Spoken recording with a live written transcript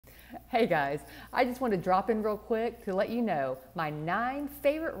Hey guys, I just want to drop in real quick to let you know my 9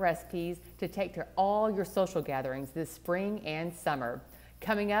 favorite recipes to take to all your social gatherings this spring and summer.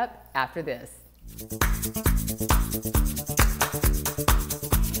 Coming up after this.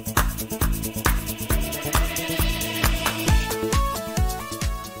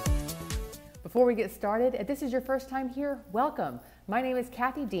 Before we get started, if this is your first time here, welcome. My name is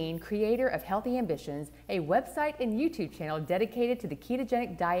Kathy Dean, creator of Healthy Ambitions, a website and YouTube channel dedicated to the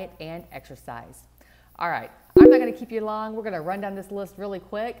ketogenic diet and exercise. All right, I'm not going to keep you long. We're going to run down this list really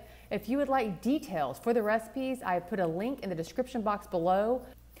quick. If you would like details for the recipes, I have put a link in the description box below.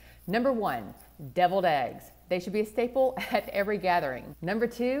 Number 1, deviled eggs. They should be a staple at every gathering. Number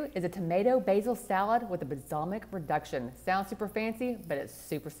 2 is a tomato basil salad with a balsamic reduction. Sounds super fancy, but it's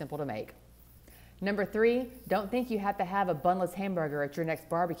super simple to make. Number 3, don't think you have to have a bunless hamburger at your next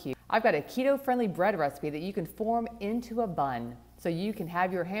barbecue. I've got a keto-friendly bread recipe that you can form into a bun, so you can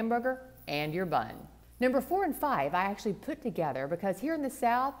have your hamburger and your bun. Number 4 and 5 I actually put together because here in the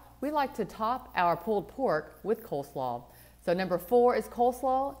South, we like to top our pulled pork with coleslaw. So number 4 is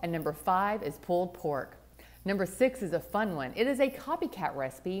coleslaw and number 5 is pulled pork. Number 6 is a fun one. It is a copycat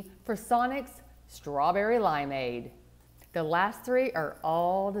recipe for Sonic's strawberry limeade. The last 3 are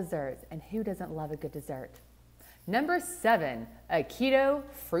all desserts, and who doesn't love a good dessert? Number 7, a keto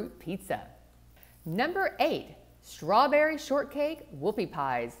fruit pizza. Number 8, strawberry shortcake whoopie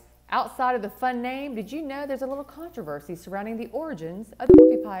pies. Outside of the fun name, did you know there's a little controversy surrounding the origins of the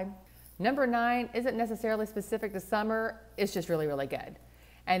whoopie pie? Number 9 isn't necessarily specific to summer, it's just really, really good.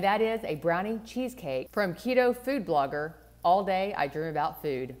 And that is a brownie cheesecake from keto food blogger, All Day I Dream About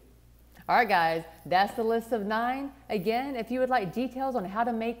Food. All right guys, that's the list of 9. Again, if you would like details on how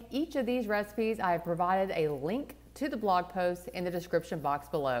to make each of these recipes, I have provided a link to the blog post in the description box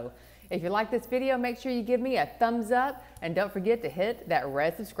below. If you like this video, make sure you give me a thumbs up and don't forget to hit that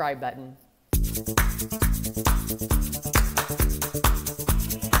red subscribe button.